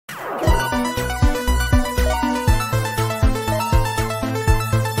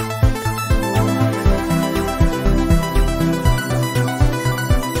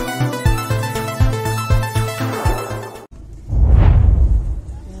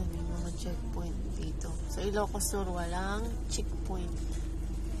Ilocos Norte, walang checkpoint.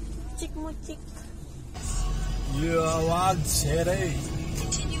 Check mo, check. Ilocos City.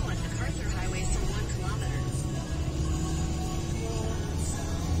 Continue on MacArthur Highway for 1 kilometer.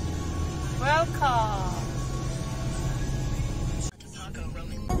 Welcome!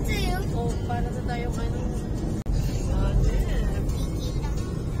 Oh, para sa tayong ano.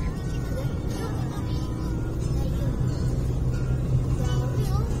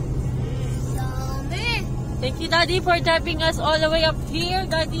 Thank you, Daddy, for driving us all the way up here.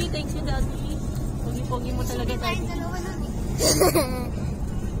 Daddy, thank you, Daddy. Pogi-pogi mo talaga, Daddy.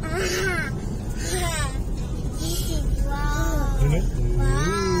 Wow!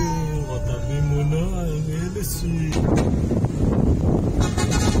 Katabi mo na. Ang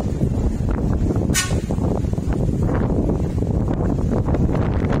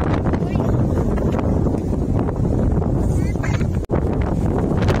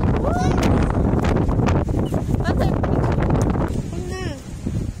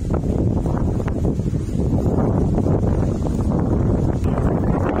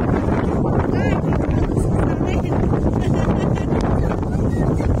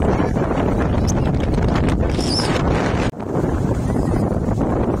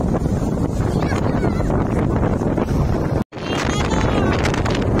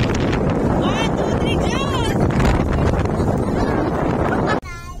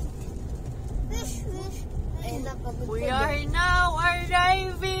We are now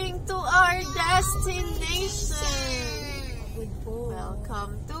arriving to our destination.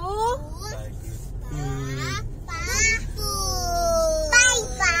 Welcome to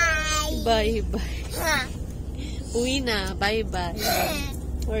Bye-bye. Uwi na. Bye-bye.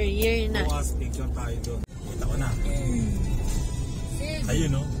 We're here na. bukas, picture tayo doon. Kita ko na.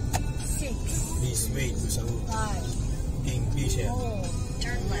 Ayun, no? 6, This way to sa 5, Kingfisher. 4,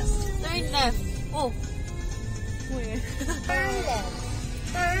 turn left. Turn left. Oh. Where? Turn left.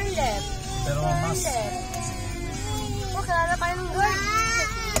 Turn left. Pero mas Oh, kalala tayo ng guard.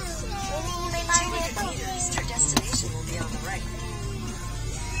 Hinihintay tayo nito. Our destination will be on the right.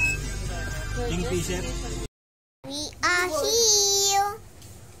 Kingfisher. We are here.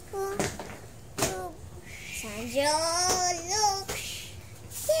 Sandro, look.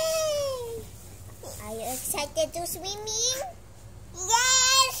 Yay! Are you excited to swimming?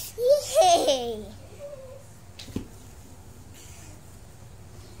 Yes! Yay!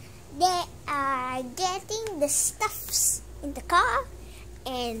 They are getting the stuffs in the car.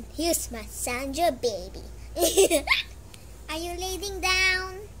 And here's my Sandra baby. Are you laying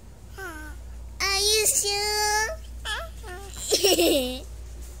down? Are you sure?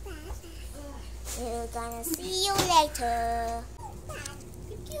 We're gonna see you later.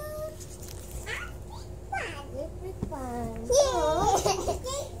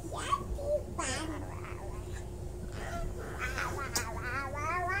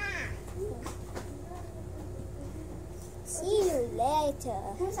 See you later.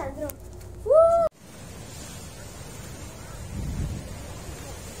 Woo!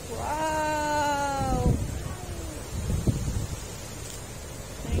 Wow!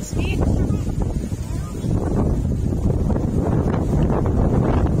 Nice view.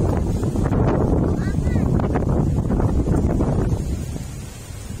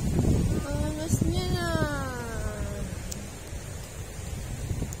 Angas niya na.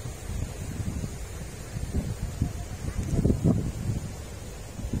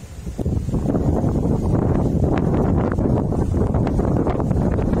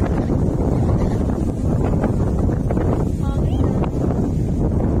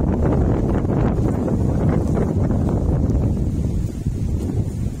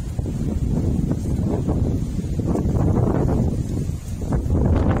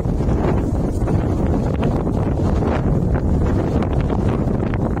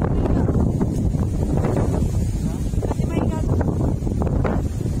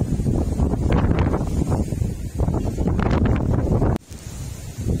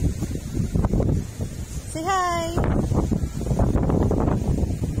 Say hi.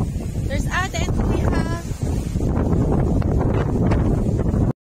 There's Ate and Kuya.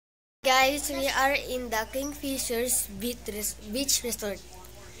 Guys, we are in the Kingfisher's Beach Resort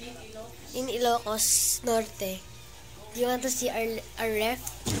in Ilocos Norte. Do you want to see our ref?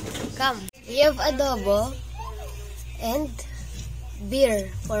 Come. We have adobo and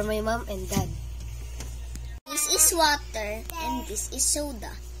beer for my mom and dad. This is water and this is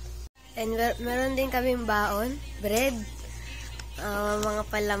soda. And meron din kaming baon, bread, mga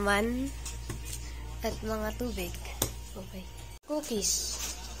palaman, at mga tubig. Okay. Cookies.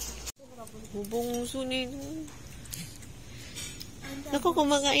 Bubungusunin. Naku,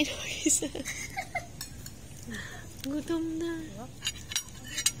 kumakain ako isa. Gutom na.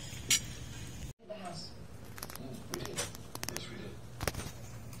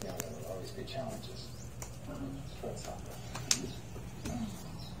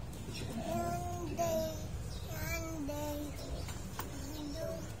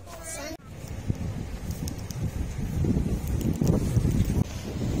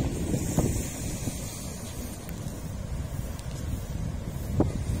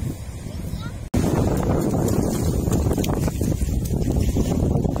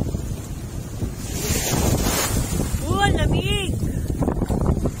 Lamig!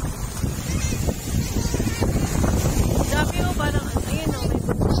 Sabi mo parang, ayun o, may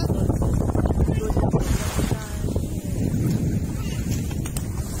pagkakot.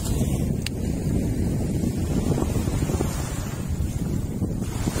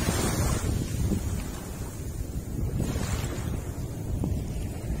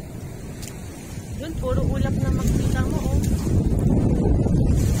 Yun, puro ulap na makita mo, oh.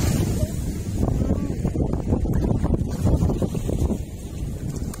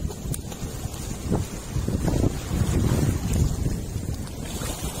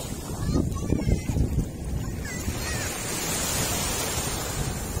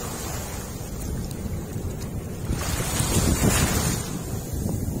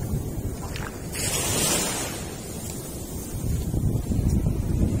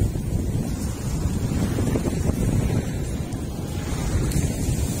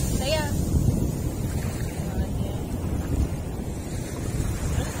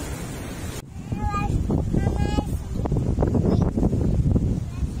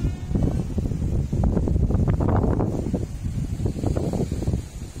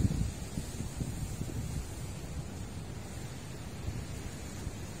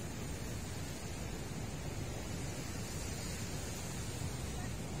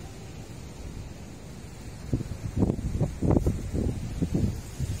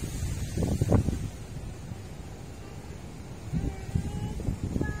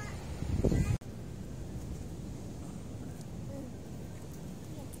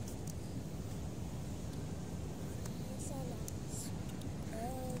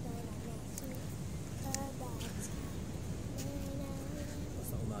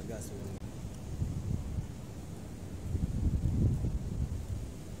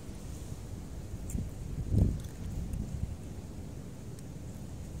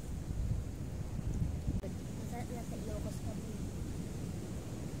 Nasa Ilocos Norte.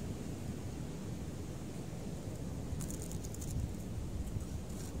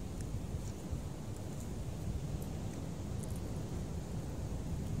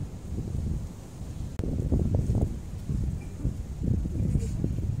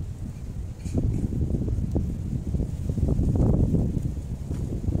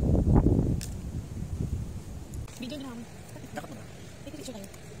 Video na lang. Dapat mo ba? Take picture tayo.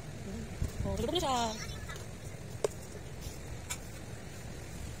 Oh, tulog na siya.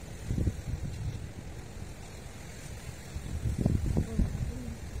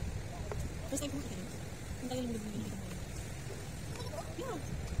 First time ko makita. Ang tagal mo nag-video. Yeah.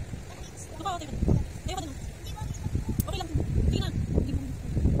 Ito pa, tayo. Tayo pa din. Okay lang. Hindi na.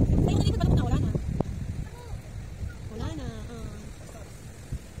 Tayo na dito. Ba't na? Wala na. Wala na.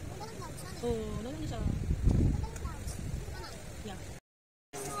 Oh, wala na siya. Yeah.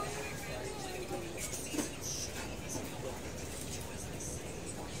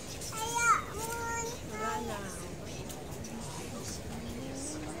 Wala na.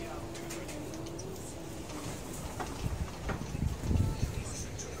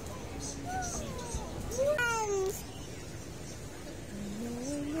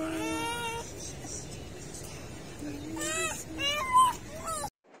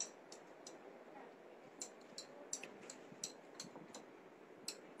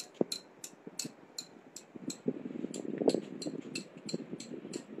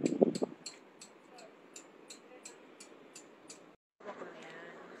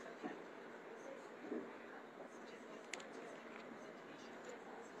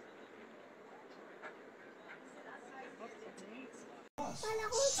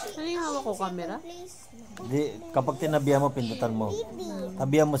 Ano yung hawak ko, camera? Di, kapag tinabihan mo, pindutan mo.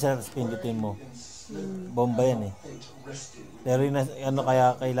 Tabihan mo sila, pindutin mo. Bomba yan eh. Pero yun, ano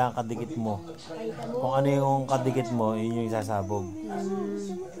kaya kailangan kadikit mo. Kung ano yung kadikit mo, yun yung sasabog.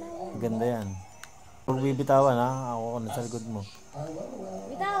 Ganda yan. Huwag bibitawan ha, ako nasa likod mo.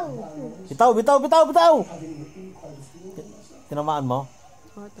 Bitaw! Bitaw, bitaw, bitaw, bitaw! Tinamaan mo?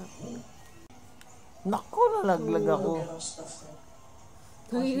 Naku, nalaglag ako.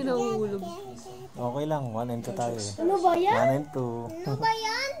 Hindi na nahulog. Okay lang, 1 and 2 tayo eh. Ano ba yan? 1 and 2. Ano ba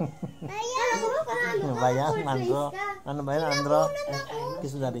yan? Ayan! ba yan? Andro? Ano ba yan, Andro?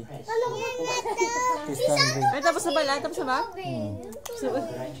 Kiss daddy. Kiss daddy. Ay, tapos na ba? Tapos na ba?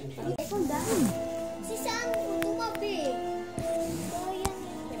 Si Sam, tumabi. Sayang yun.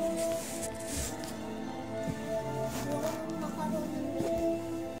 Macaroni.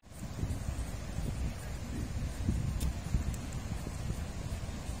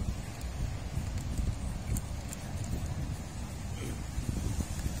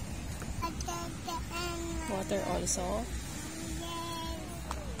 Water also.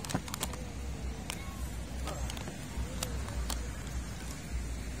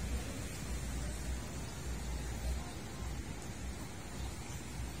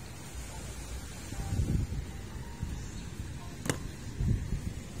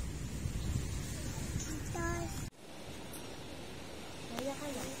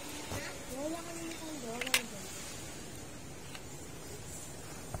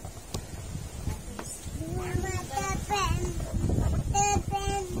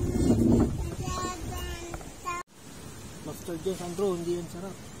 Mustard dyan, Sandro. Hindi yan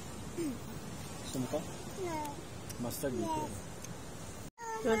sarap. Gusto ka? Mustard dito.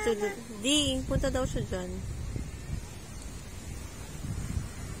 Di, punta daw siya dyan.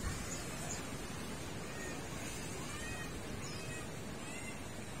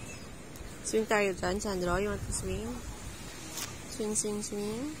 Swing tayo dyan, Sandro. You want to swing? Swing, swing,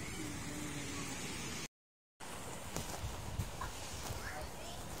 swing.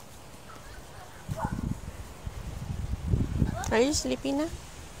 Are you sleeping na?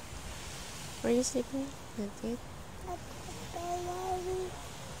 Are you sleeping? Not yet.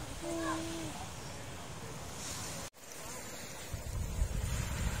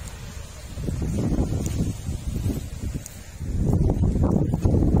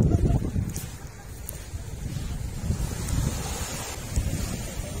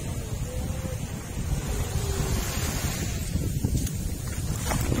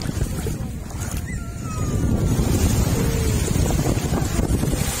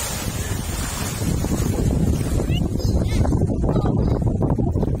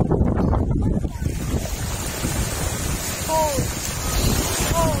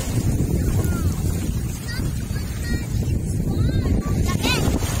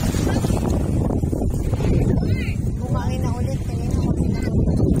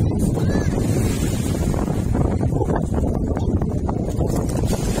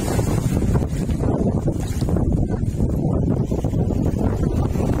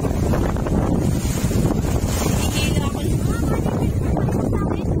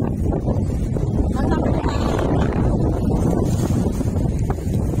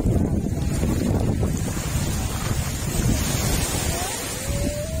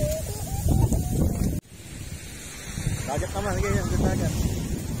 Dagat naman, sige yan, dagat.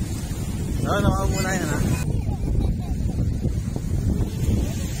 Nakakaw muna yan, ha?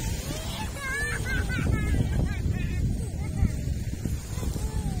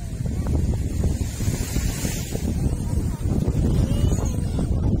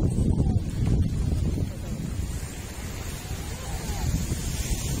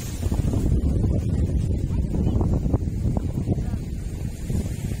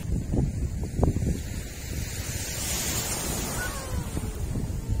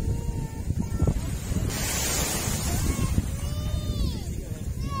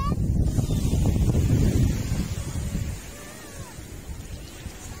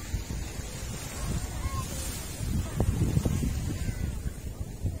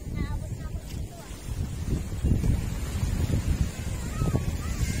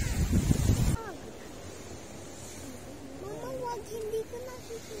 Hindi ko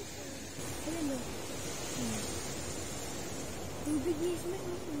nakikita. Alam mo? Tubig is may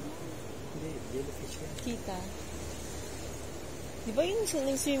Hindi, jellyfish yan. Kita. Di ba yung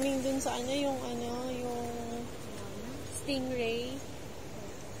swimming dun sa yung stingray?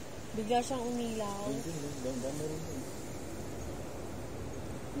 Bigla siyang umilaw. Dami rin yun.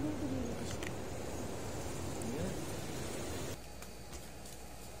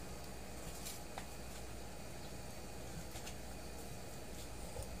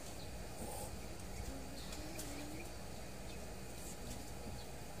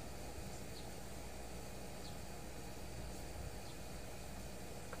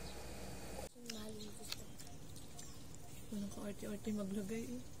 Walang ka-arte-arte maglagay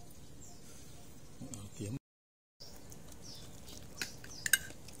eh. Okay.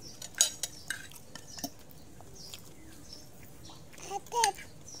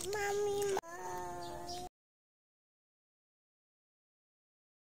 Mami,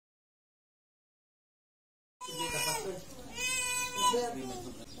 Sige, kapatid.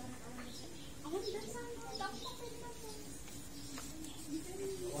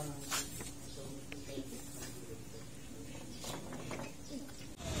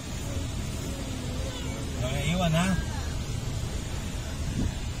 naman, ha?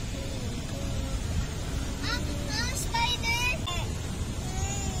 Spider!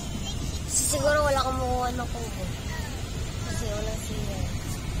 Siguro wala kang makuha ng kubo. Kasi wala si